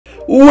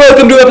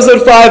Welcome to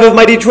episode 5 of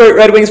my Detroit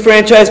Red Wings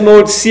franchise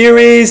mode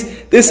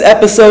series. This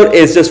episode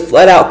is just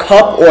flat out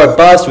cup or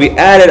bust. We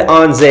added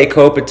on Zay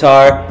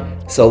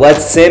Kopitar, so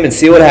let's sim and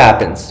see what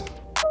happens.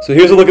 So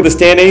here's a look at the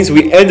standings.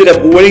 We ended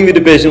up winning the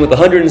division with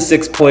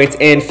 106 points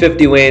and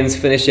 50 wins,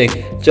 finishing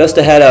just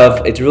ahead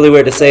of, it's really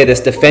weird to say this,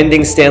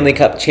 defending Stanley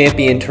Cup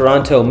champion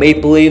Toronto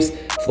Maple Leafs.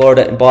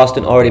 Florida and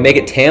Boston already make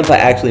it. Tampa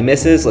actually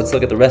misses. Let's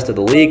look at the rest of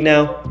the league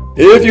now.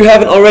 If you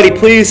haven't already,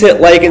 please hit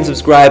like and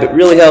subscribe. It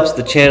really helps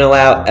the channel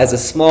out. As a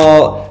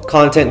small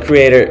content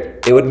creator,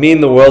 it would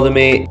mean the world to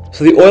me.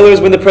 So the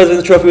Oilers win the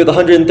President's Trophy with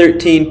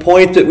 113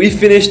 points, but we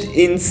finished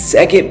in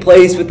second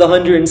place with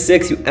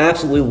 106. You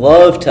absolutely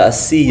love to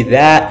see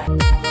that.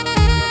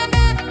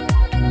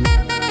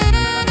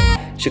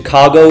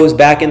 Chicago is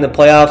back in the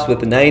playoffs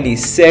with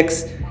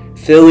 96.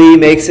 Philly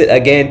makes it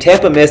again.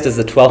 Tampa missed as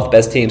the 12th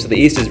best team, so the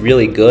East is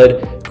really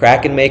good.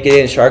 Kraken make it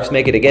in, Sharks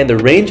make it again. The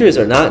Rangers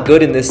are not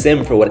good in this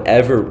sim for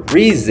whatever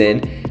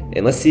reason.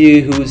 And let's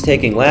see who's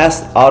taking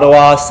last.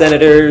 Ottawa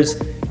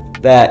Senators,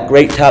 that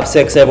great top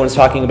 6 everyone's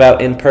talking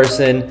about in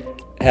person,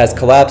 has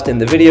collapsed in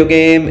the video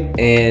game,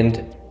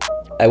 and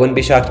I wouldn't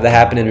be shocked if that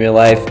happened in real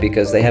life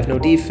because they have no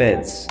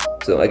defense.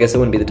 So I guess it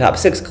wouldn't be the top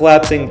 6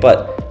 collapsing,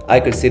 but I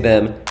could see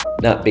them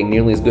not being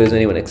nearly as good as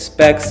anyone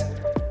expects.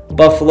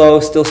 Buffalo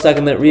still stuck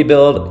in that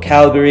rebuild.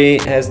 Calgary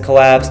has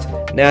collapsed.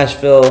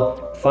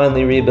 Nashville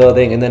finally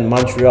rebuilding. And then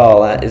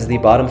Montreal is the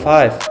bottom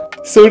 5.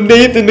 So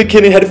Nathan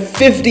MacKinnon had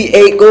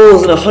 58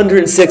 goals and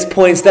 106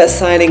 points. That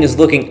signing is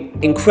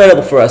looking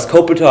incredible for us.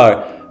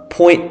 Kopitar,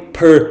 point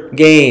per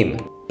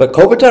game. But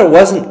Kopitar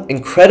wasn't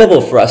incredible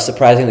for us,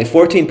 surprisingly.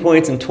 14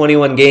 points in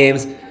 21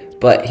 games.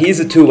 But he's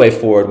a two-way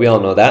forward. We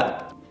all know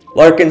that.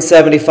 Larkin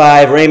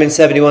 75, Raymond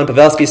 71,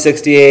 Pavelski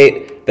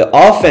 68. The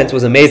offense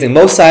was amazing.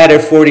 Mo Seider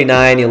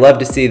 49. You love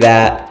to see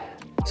that.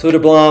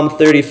 Soderblom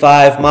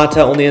 35.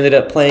 Mata only ended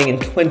up playing in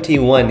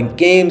 21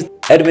 games.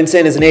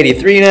 Edmondson is an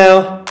 83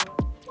 now.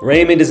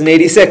 Raymond is an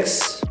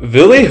 86.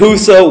 Ville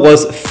Husso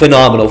was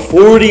phenomenal.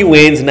 40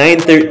 wins,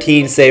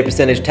 913 save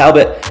percentage.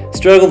 Talbot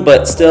struggled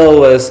but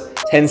still was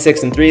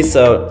 10-6-3,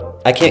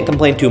 so I can't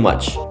complain too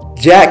much.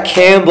 Jack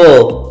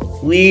Campbell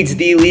leads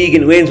the league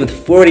in wins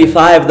with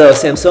 45 though.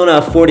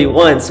 Samsonov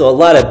 41, so a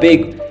lot of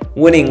big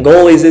winning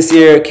goalies this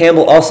year.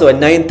 Campbell also a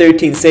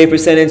 913 save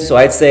percentage, so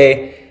I'd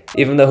say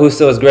even though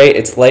Husso is great,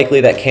 it's likely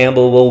that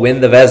Campbell will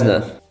win the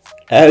Vezina.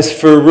 As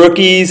for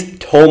rookies,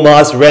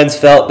 Tomas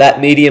Rensfeldt,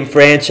 that medium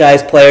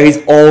franchise player,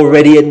 he's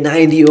already a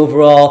 90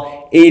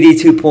 overall,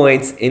 82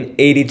 points in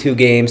 82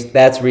 games.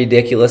 That's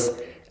ridiculous.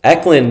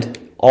 Eklund,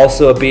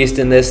 also a beast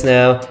in this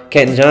now.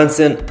 Kenton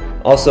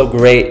Johnson, also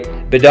great.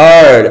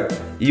 Bedard,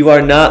 you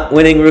are not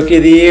winning Rookie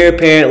of the Year,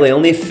 apparently.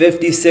 Only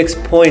 56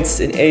 points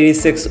in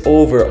 86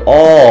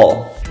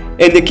 overall.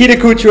 And Nikita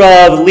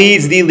Kucherov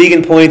leads the league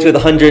in points with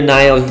 109.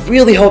 I was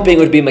really hoping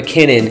it would be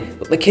MacKinnon,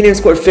 but MacKinnon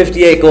scored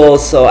 58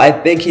 goals, so I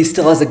think he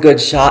still has a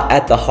good shot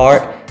at the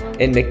heart.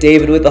 And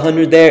McDavid with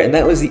 100 there, and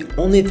that was the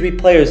only 3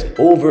 players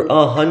over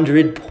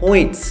 100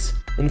 points.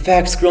 In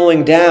fact,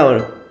 scrolling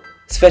down,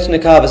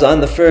 Svechnikov is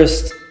on the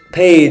first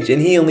page,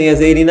 and he only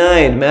has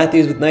 89.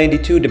 Matthews with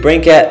 92.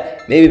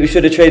 DeBrincat, maybe we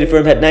should have traded for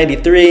him, had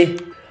 93.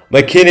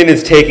 MacKinnon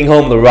is taking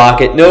home the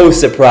Rocket. No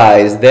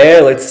surprise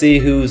there. Let's see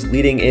who's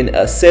leading in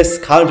assists.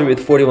 Condry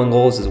with 41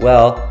 goals as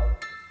well.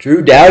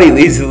 Drew Doughty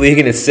leads the league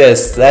in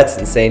assists. That's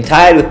insane.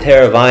 Tied with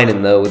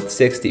Teravainen, though, with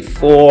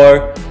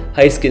 64.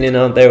 Heiskanen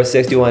out there with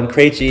 61.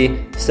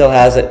 Krejci still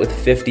has it with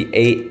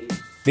 58.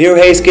 Miro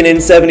Heiskanen,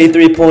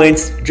 73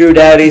 points. Drew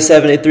Doughty,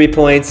 73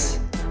 points.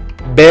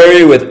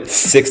 Barry with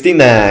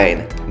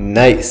 69.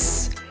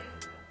 Nice.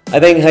 I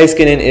think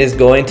Heiskanen is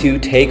going to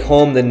take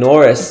home the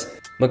Norris.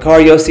 Makar,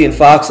 Yossi, and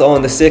Fox all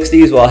in the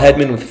 60s, while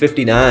Hedman with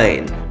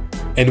 59.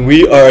 And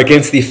we are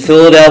against the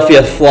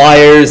Philadelphia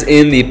Flyers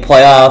in the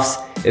playoffs.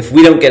 If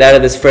we don't get out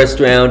of this first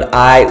round,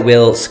 I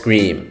will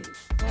scream.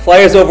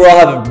 Flyers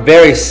overall have a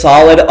very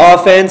solid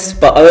offense,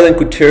 but other than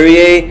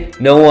Couturier,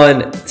 no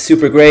one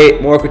super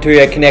great. More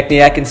Couturier,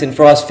 Konechny, Atkinson,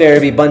 Frost,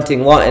 Farabee,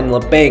 Bunting, Lawton,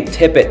 LeBanc,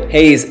 Tippett,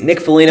 Hayes, Nick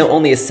Foligno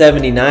only a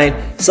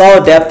 79.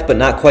 Solid depth, but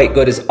not quite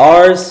good as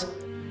ours.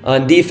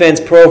 On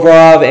defense,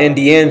 Provorov and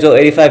D'Angelo,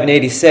 85 and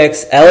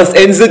 86. Ellis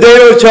and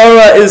ZDENO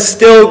CHARA is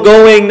still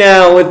going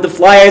now with the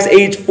Flyers,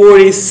 age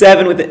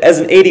 47 as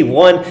an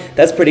 81.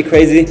 That's pretty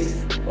crazy.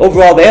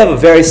 Overall, they have a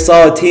very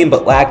solid team,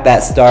 but lack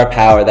that star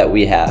power that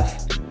we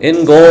have.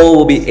 In goal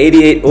will be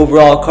 88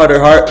 overall Carter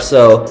Hart,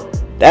 so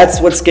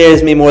that's what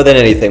scares me more than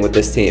anything with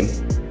this team.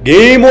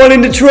 Game 1 in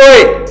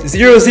Detroit,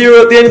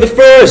 0-0 at the end of the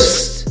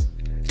first.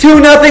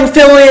 2-0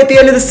 Philly at the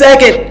end of the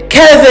second.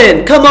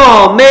 Kevin, come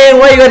on, man,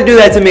 why you gotta do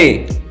that to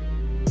me?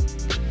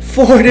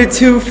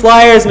 4-2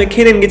 Flyers.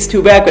 MacKinnon gets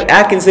 2 back, but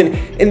Atkinson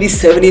and the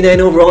 79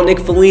 overall Nick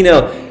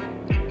Foligno.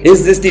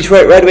 Is this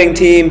Detroit Red Wing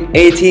team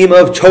a team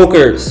of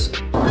chokers?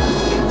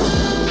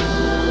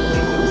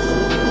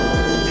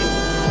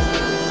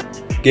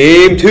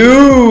 Game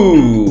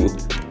 2.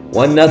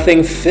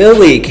 1-0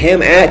 Philly.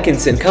 Cam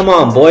Atkinson. Come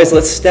on, boys,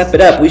 let's step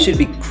it up. We should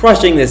be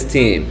crushing this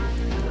team.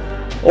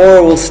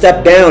 Or we'll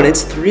step down.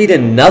 It's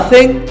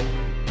 3-0.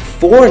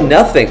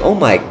 4-0. Oh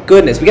my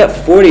goodness, we got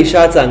 40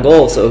 shots on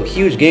goal, so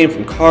huge game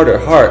from Carter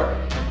Hart.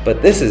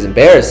 But this is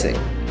embarrassing.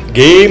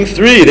 Game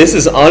 3, this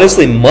is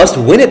honestly must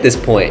win at this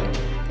point.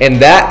 And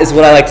that is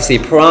what I like to see.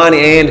 Perron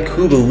and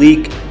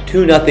Kubalik,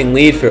 2-0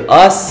 lead for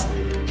us.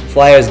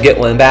 Flyers get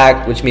one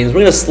back, which means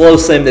we're going to slow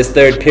sim this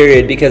third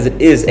period because it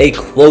is a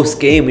close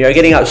game. We are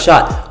getting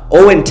outshot.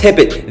 Owen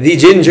Tippett, the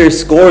Ginger,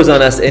 scores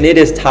on us, and it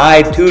is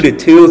tied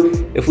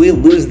 2-2. If we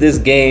lose this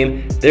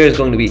game, there's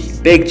going to be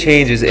big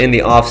changes in the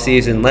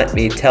offseason, let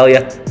me tell you.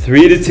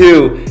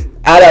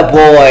 3-2.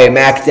 Attaboy,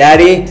 Mac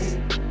Daddy.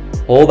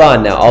 Hold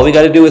on now. All we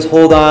got to do is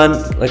hold on.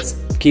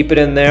 Let's keep it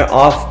in there.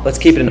 Let's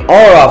keep it in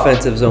our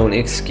offensive zone.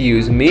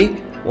 Excuse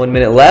me. 1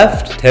 minute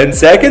left. 10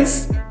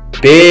 seconds.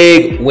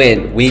 Big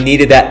win. We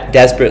needed that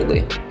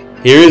desperately.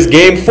 Here is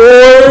game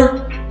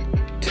 4.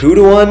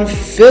 2-1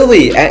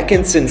 Philly.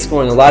 Atkinson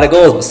scoring a lot of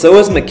goals, but so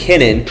is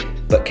McKinnon.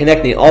 But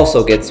Konechny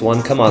also gets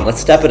one. Come on,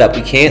 let's step it up.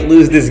 We can't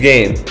lose this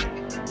game.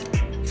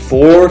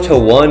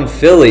 4-1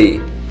 Philly.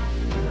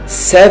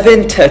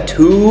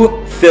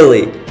 7-2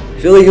 Philly.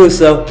 Philly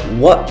Husso,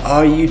 what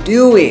are you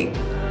doing?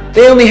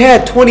 They only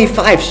had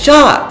 25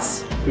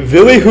 shots.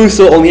 Ville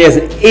Husso only has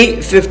an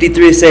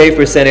 .853 save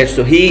percentage,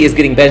 so he is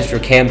getting benched for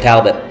Cam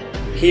Talbot.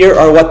 Here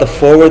are what the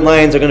forward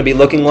lines are going to be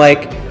looking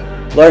like.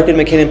 Larkin,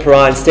 McKinnon,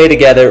 Perron stay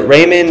together.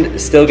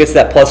 Raymond still gets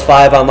that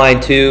 +5 on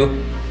line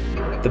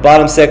 2. The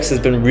bottom 6 has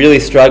been really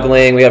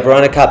struggling. We have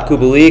Veronikop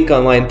Kubalik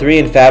on line 3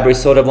 and Fabry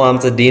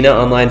Soderblom ZDENO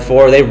on line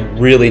 4. They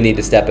really need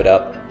to step it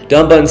up.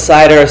 Dumba and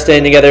Sider are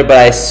staying together, but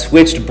I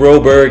switched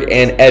Broberg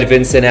and Ed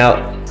Vincent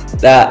out.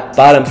 That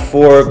bottom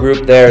 4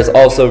 group there has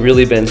also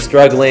really been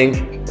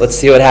struggling. Let's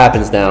see what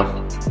happens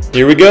now.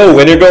 Here we go,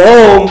 winner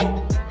go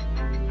home.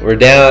 We're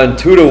down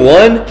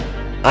 2-1.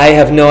 I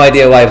have no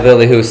idea why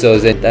Ville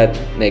Husso's in. That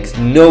makes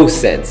no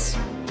sense.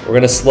 We're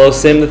going to slow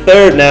sim the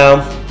third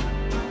now.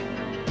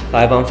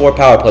 5-on-4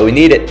 power play. We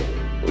need it.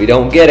 We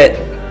don't get it.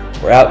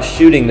 We're out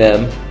shooting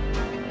them.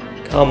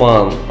 Come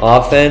on,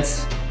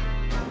 offense.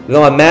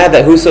 Though I'm mad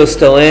that Husso's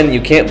still in,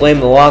 you can't blame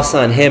the loss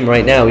on him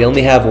right now. We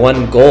only have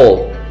 1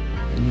 goal.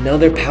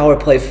 Another power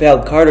play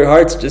failed. Carter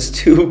Hart's just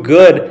too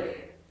good.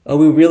 Are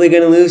we really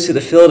going to lose to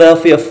the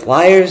Philadelphia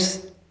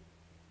Flyers?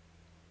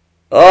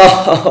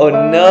 Oh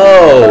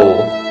no!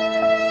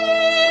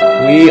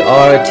 We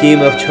are a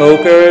team of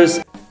chokers,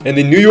 and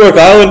the New York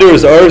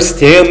Islanders are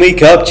Stanley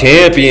Cup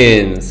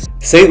champions.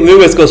 St.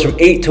 Louis goes from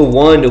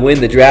 8-1 to win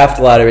the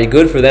draft lottery.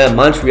 Good for them.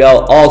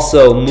 Montreal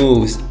also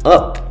moves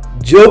up.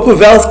 Joe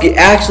Pavelski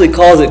actually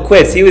calls it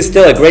quits. He was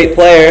still a great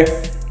player.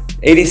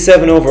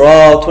 87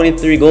 overall,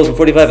 23 goals and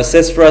 45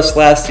 assists for us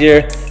last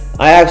year.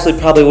 I actually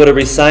probably would have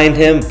re-signed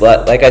him,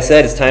 but like I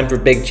said, it's time for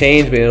big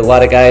change. We had a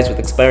lot of guys with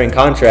expiring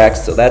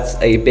contracts, so that's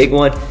a big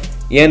one.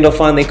 Yandel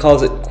finally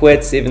calls it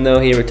quits, even though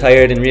he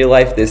retired in real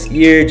life this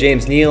year.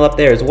 James Neal up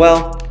there as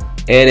well.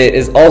 And it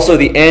is also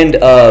the end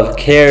of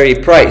Carey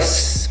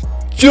Price.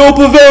 Joe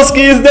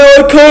Pavelski is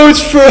now a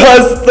coach for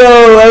us,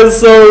 though.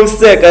 That's so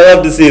sick. I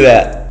love to see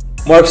that.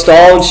 Mark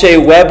Stahl and Shea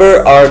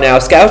Weber are now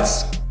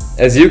scouts.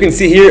 As you can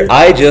see here,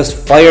 I just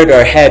fired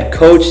our head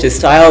coach. His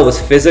style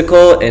was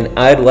physical, and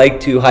I'd like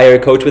to hire a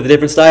coach with a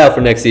different style for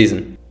next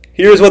season.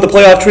 Here's what the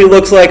playoff tree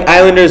looks like.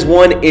 Islanders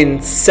won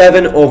in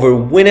 7 over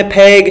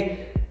Winnipeg.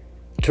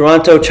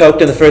 Toronto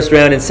choked in the first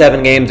round in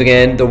 7 games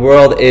again. The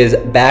world is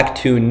back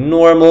to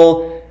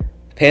normal.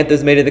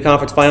 Panthers made it to the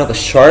conference final. The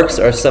Sharks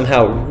are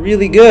somehow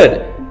really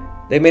good.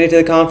 They made it to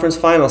the conference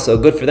final, so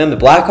good for them. The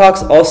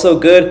Blackhawks also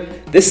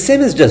good. This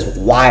sim is just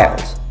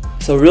wild.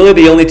 So really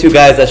the only 2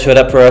 guys that showed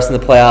up for us in the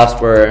playoffs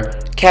were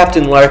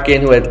Captain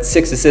Larkin, who had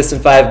 6 assists in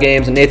 5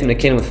 games, and Nathan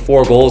McKinnon with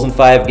 4 goals in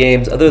 5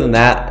 games. Other than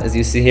that, as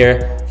you see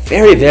here,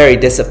 very, very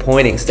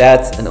disappointing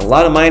stats, and a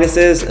lot of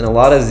minuses and a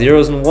lot of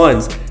 0s and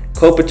 1s.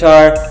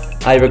 Kopitar,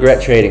 I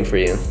regret trading for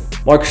you.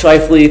 Mark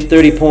Scheifele,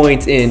 30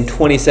 points in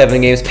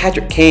 27 games.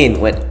 Patrick Kane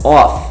went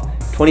off,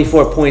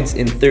 24 points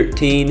in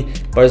 13.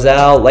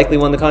 Barzal likely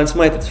won the Conn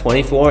Smythe with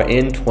 24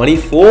 in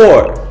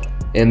 24.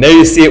 And there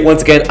you see it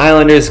once again,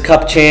 Islanders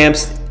Cup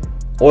champs.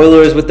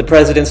 Oilers with the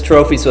President's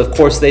Trophy, so of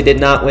course they did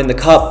not win the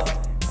Cup.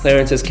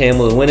 Clarence's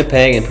Campbell to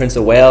Winnipeg and Prince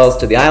of Wales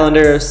to the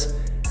Islanders.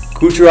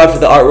 Kucherov to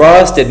the Art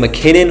Ross. Did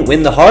McKinnon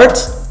win the Hart?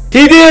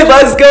 He did!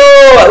 Let's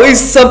go! At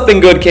least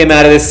something good came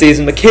out of this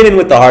season. McKinnon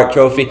with the Hart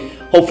Trophy.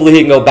 Hopefully he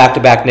can go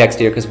back-to-back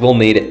next year because we'll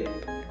need it.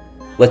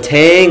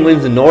 Letang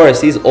wins the Norris.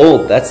 He's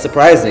old. That's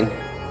surprising.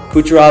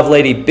 Kucherov,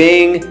 Lady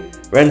Bing.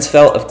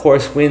 Rensfeldt, of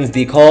course, wins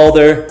the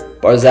Calder.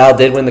 Barzal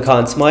did win the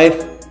Conn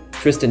Smythe.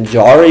 Tristan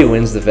Jarry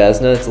wins the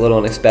Vezina. It's a little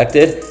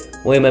unexpected.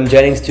 William M.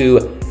 Jennings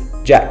to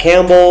Jack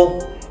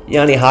Campbell.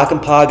 Yanni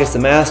Hakanpää gets the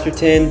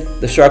Masterton.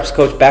 The Sharks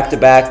coach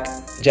back-to-back.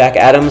 Jack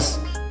Adams,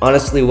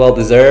 honestly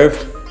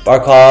well-deserved.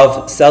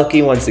 Barkov,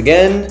 Selke once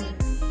again.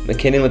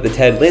 McKinnon with the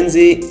Ted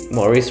Lindsay.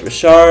 Maurice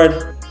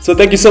Richard. So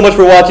thank you so much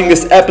for watching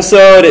this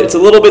episode. It's a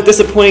little bit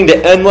disappointing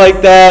to end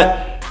like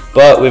that,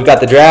 but we've got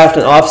the draft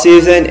and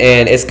off-season,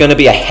 and it's going to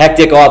be a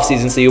hectic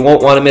off-season, so you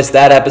won't want to miss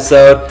that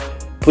episode.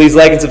 Please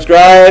like and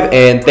subscribe,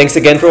 and thanks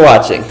again for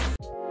watching.